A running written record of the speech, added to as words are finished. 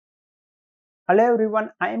Hello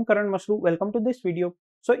everyone, I am Karan Mashru. Welcome to this video.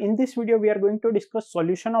 So in this video, we are going to discuss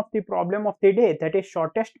solution of the problem of the day, that is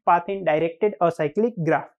shortest path in directed acyclic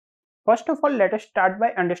graph. First of all, let us start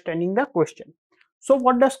by understanding the question. So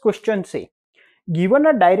what does question say? Given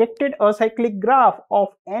a directed acyclic graph of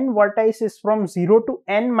n vertices from 0 to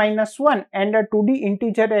n minus 1 and a 2D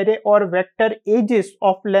integer array or vector edges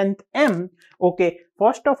of length m. Okay,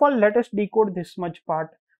 first of all, let us decode this much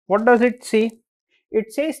part. What does it say?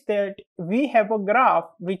 It says that we have a graph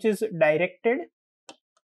which is directed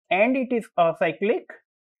and it is acyclic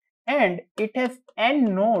and it has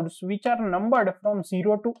n nodes which are numbered from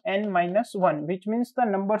 0 to n minus 1, which means the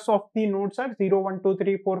numbers of the nodes are 0, 1, 2,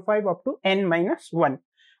 3, 4, 5 up to n minus 1.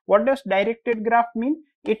 What does directed graph mean?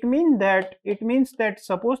 It means that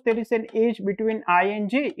suppose there is an edge between I and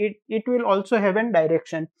j, it will also have a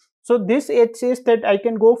direction. So this edge says that I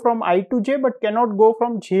can go from I to j but cannot go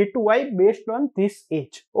from j to I based on this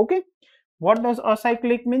edge. Okay. What does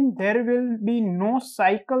acyclic mean? There will be no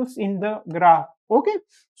cycles in the graph. Okay.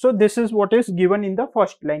 So this is what is given in the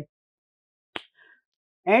first line.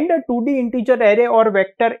 And a 2D integer array or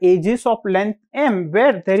vector edges of length m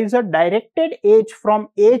where there is a directed edge from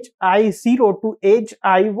edge I0 to edge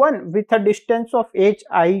I1 with a distance of edge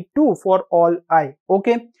I2 for all I.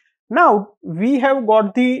 Okay. Now we have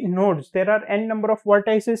got the nodes. There are n number of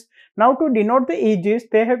vertices. Now to denote the edges,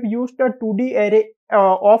 they have used a 2D array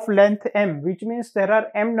of length m, which means there are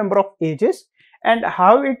m number of edges. And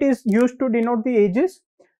how it is used to denote the edges?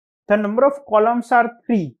 The number of columns are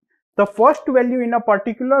 3. The first value in a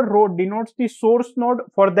particular row denotes the source node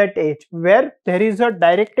for that edge, where there is a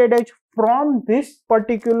directed edge from this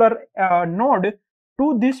particular node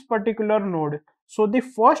to this particular node. So the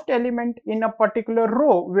first element in a particular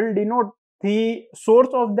row will denote the source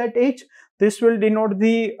of that edge. This will denote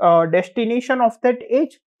the destination of that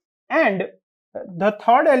edge, and the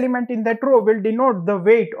third element in that row will denote the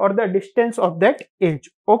weight or the distance of that edge.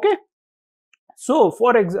 Okay. So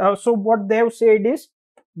for example, so what they have said is,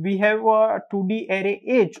 we have a 2D array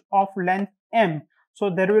edge of length m. So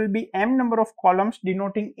there will be m number of columns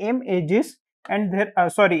denoting m edges, and there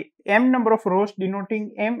m number of rows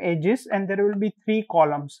denoting m edges, and there will be 3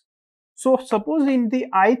 columns. So suppose in the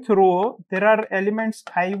ith row there are elements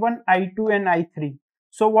I1, I2 and I3.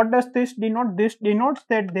 So what does this denote? This denotes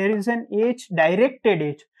that there is an edge, directed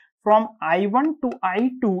edge from I1 to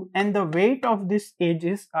I2, and the weight of this edge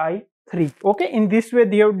is I3. Okay, in this way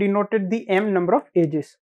they have denoted the m number of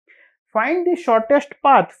edges. Find the shortest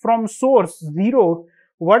path from source 0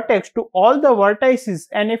 vertex to all the vertices,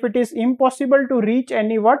 and if it is impossible to reach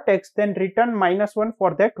any vertex, then return -1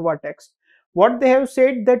 for that vertex. What they have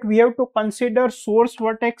said, that we have to consider source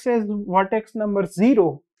vertex as vertex number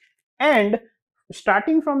 0, and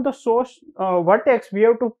starting from the source vertex, we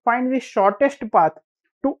have to find the shortest path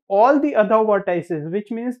to all the other vertices,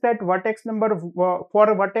 which means that vertex number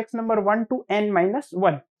for vertex number 1 to n minus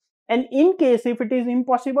 1. And in case if it is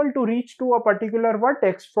impossible to reach to a particular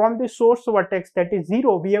vertex from the source vertex, that is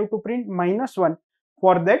 0, we have to print -1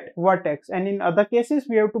 for that vertex, and in other cases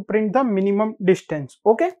we have to print the minimum distance.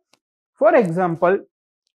 Okay. For example,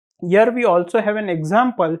 here we also have an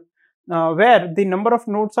example where the number of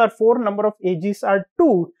nodes are 4, number of edges are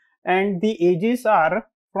 2, and the edges are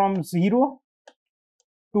from 0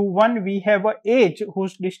 to 1 we have a edge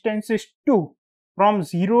whose distance is 2. From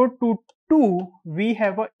 0 to 2 we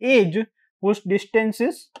have a edge whose distance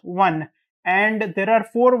is 1, and there are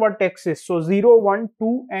 4 vertices, so 0, 1,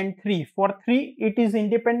 2 and 3. For 3 it is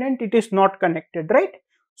independent, it is not connected, right?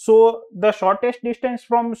 So the shortest distance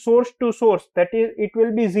from source to source, that is, it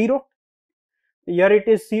will be 0. Here it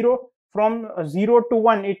is 0. From 0 to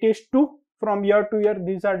 1 it is 2. From here to here,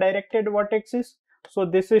 these are directed vertices, so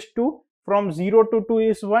this is 2. From 0 to 2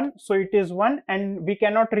 is 1, so it is 1, and we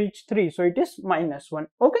cannot reach 3, so it is -1.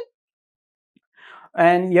 Okay.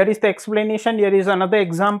 And here is the explanation. Here is another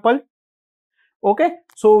example. Okay,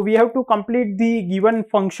 so we have to complete the given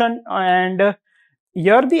function, and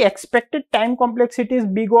here the expected time complexity is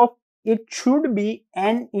big of, it should be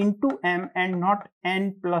n into m and not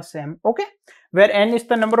n plus m. Okay, where n is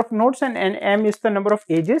the number of nodes and m is the number of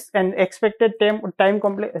edges, and expected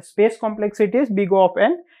space complexity is big O of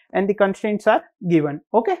n, and the constraints are given.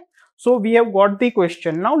 Okay, so we have got the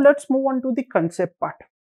question. Now let's move on to the concept part.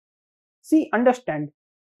 See, understand,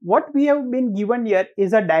 what we have been given here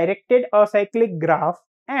is a directed acyclic graph,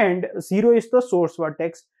 and 0 is the source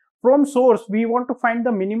vertex. From source we want to find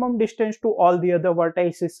the minimum distance to all the other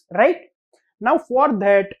vertices, right? Now for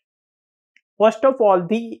that, first of all,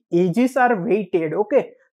 the edges are weighted.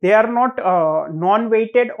 Okay, they are not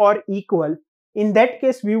non-weighted or equal. In that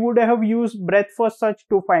case we would have used breadth first search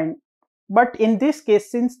to find. But in this case,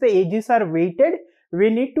 since the edges are weighted, we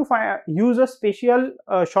need to use a special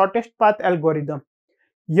shortest path algorithm.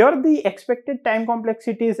 Here the expected time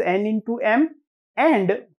complexity is n into m,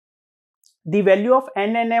 and the value of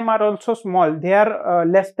n and m are also small. They are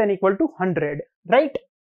less than equal to 100, right?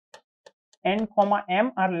 N comma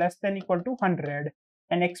m are less than equal to 100,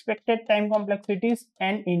 and expected time complexity is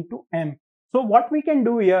n into m. So what we can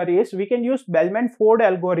do here is we can use Bellman-Ford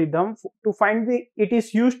algorithm to find it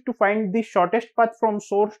is used to find the shortest path from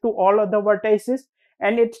source to all other vertices,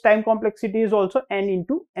 and its time complexity is also n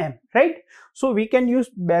into m, right? So we can use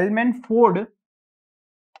Bellman-Ford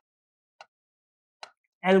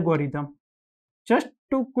algorithm. Just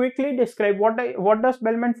to quickly describe what does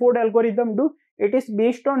Bellman-Ford algorithm do? It is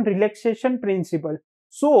based on relaxation principle.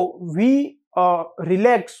 So we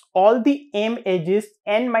relax all the m edges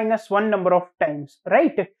n minus 1 number of times,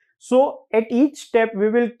 right? So at each step we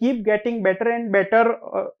will keep getting better and better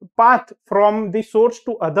path from the source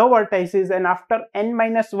to other vertices, and after n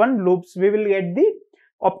minus 1 loops we will get the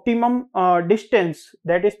optimum distance,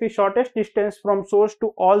 that is the shortest distance from source to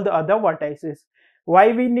all the other vertices.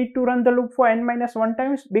 Why we need to run the loop for n minus 1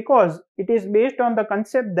 times? Because it is based on the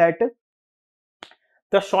concept that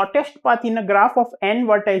the shortest path in a graph of n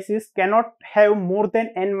vertices cannot have more than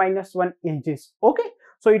n minus 1 edges. Okay,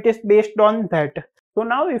 so it is based on that. So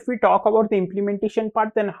now if we talk about the implementation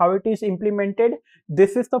part, then how it is implemented.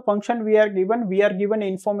 This is the function we are given. We are given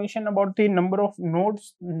information about the number of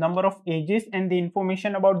nodes, number of edges, and the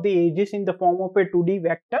information about the edges in the form of a 2D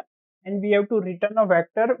vector. And we have to return a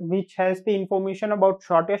vector which has the information about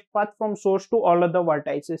shortest path from source to all other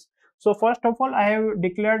vertices. So first of all, I have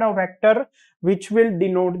declared a vector which will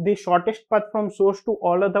denote the shortest path from source to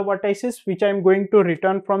all other vertices, which I am going to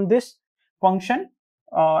return from this function.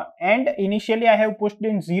 And initially I have pushed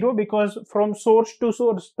in 0 because from source to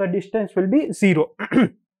source the distance will be 0.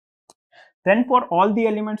 Then for all the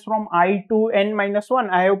elements from I to n minus 1,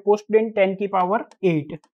 I have pushed in 10 to the power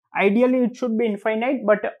 8. Ideally it should be infinite,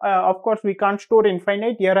 but of course we can't store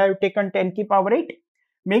infinite. Here I have taken 10 to the power 8.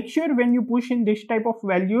 Make sure when you push in this type of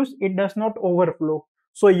values, it does not overflow.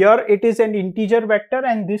 So here it is an integer vector,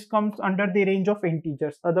 and this comes under the range of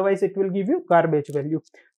integers, otherwise it will give you garbage value.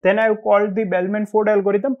 Then I have called the Bellman-Ford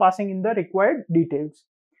algorithm, passing in the required details.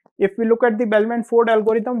 If we look at the Bellman-Ford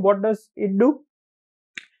algorithm, what does it do?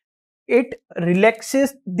 It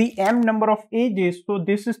relaxes the m number of edges. So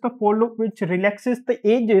this is the for loop which relaxes the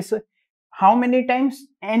edges. How many times?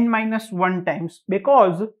 N minus 1 times,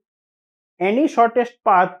 because any shortest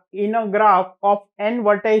path in a graph of n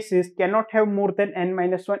vertices cannot have more than n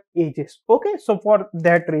minus 1 edges. Okay, so for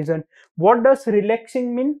that reason, what does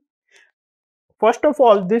relaxing mean? First of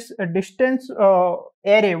all, this distance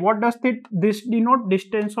array, what does this denote?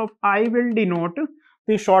 Distance of I will denote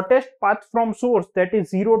the shortest path from source, that is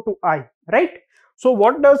 0 to I, right? So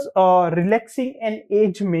what does relaxing an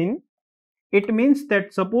edge mean? It means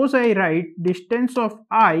that suppose I write distance of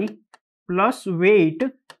I plus weight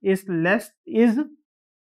is less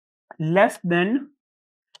than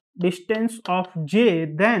distance of j,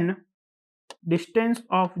 then distance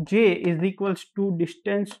of j is equals to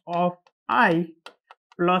distance of I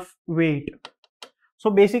plus weight. So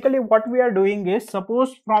basically what we are doing is,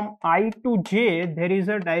 suppose from I to j there is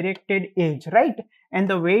a directed edge, right? And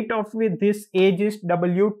the weight of this edge is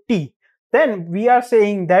Wt. Then we are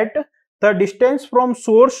saying that the distance from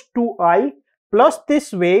source to I plus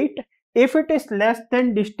this weight, if it is less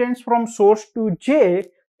than distance from source to j,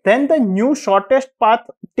 then the new shortest path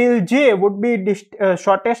till j would be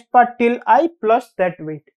shortest path till I plus that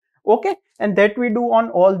weight. Okay, and that we do on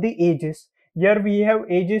all the edges. Here we have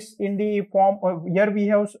edges in the form of, here we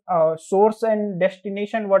have source and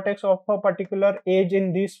destination vertex of a particular edge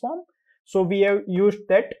in this form. So we have used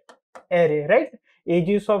that array, right?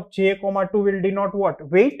 Edges of j comma 2 will denote what?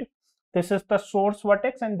 Weight. This is the source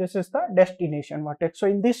vertex and this is the destination vertex. So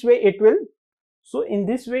in this way it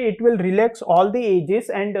will relax all the edges,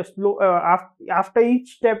 and after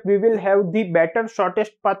each step we will have the better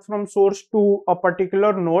shortest path from source to a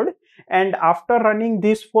particular node, and after running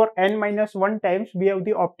this for n minus 1 times we have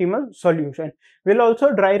the optimal solution. We'll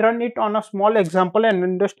also dry run it on a small example and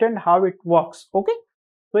understand how it works. Okay,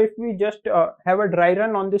 so if we just have a dry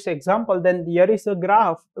run on this example, then here is a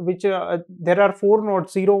graph which there are 4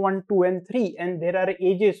 nodes 0, 1, 2 and 3, and there are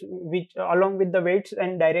edges which along with the weights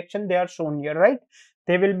and direction they are shown here, right?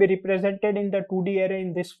 They will be represented in the 2D array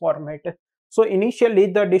in this format. So initially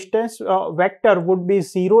the distance vector would be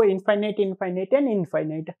 0, infinite, infinite and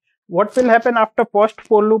infinite. What will happen after first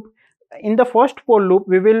for loop? In the first for loop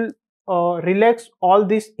we will relax all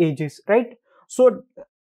these edges, right? So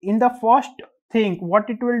in the first think what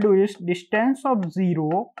it will do is distance of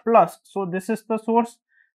 0 plus, so this is the source,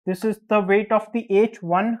 this is the weight of the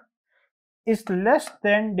h1 is less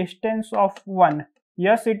than distance of 1.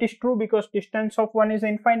 Yes, it is true because distance of 1 is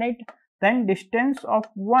infinite. Then distance of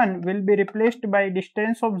 1 will be replaced by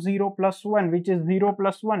distance of 0 plus 1, which is 0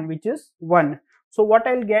 plus 1, which is 1. So what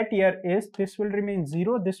I'll get here is this will remain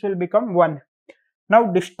 0, this will become 1. Now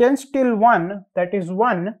distance till 1, that is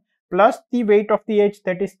 1, plus the weight of the h,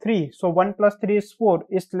 that is 3. So 1 plus 3 is 4,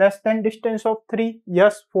 is less than distance of 3.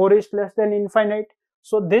 Yes, 4 is less than infinite.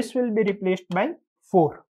 So this will be replaced by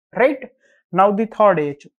 4, right? Now the third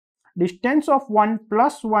h, distance of 1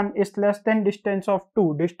 plus 1 is less than distance of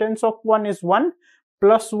 2. Distance of 1 is 1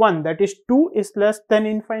 plus 1, that is 2 is less than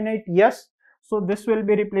infinite. Yes, so this will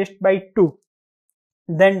be replaced by 2.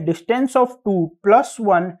 Then distance of 2 plus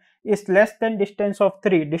 1 is less than distance of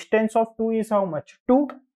 3. Distance of 2 is how much? 2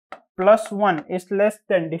 plus 1 is less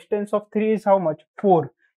than distance of 3 is how much?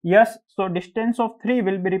 4. Yes, so distance of 3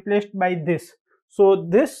 will be replaced by this. So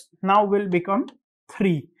this now will become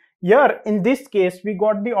 3. Here in this case we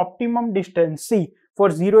got the optimum distance. See,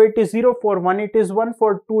 for 0 it is 0, for 1 it is 1,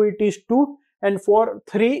 for 2 it is 2, and for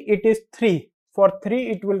 3 it is 3. For 3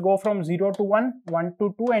 it will go from 0 to 1, 1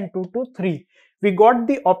 to 2, and 2 to 3. We got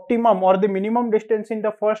the optimum or the minimum distance in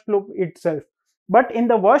the first loop itself. But in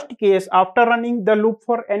the worst case, after running the loop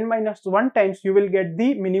for n minus 1 times, you will get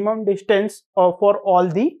the minimum distance for all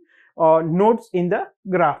the nodes in the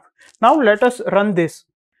graph. Now let us run this,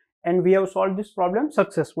 and we have solved this problem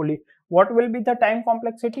successfully. What will be the time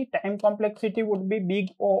complexity? Time complexity would be big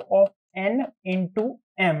O of n into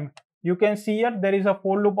m. You can see here there is a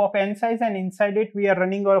for loop of n size, and inside it we are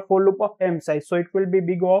running a for loop of m size. So it will be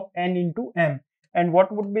big O of n into m. And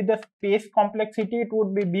what would be the space complexity? It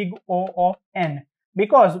would be big O of n,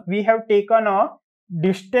 because we have taken a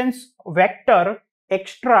distance vector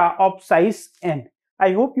extra of size n.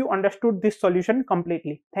 I hope you understood this solution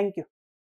completely. Thank you.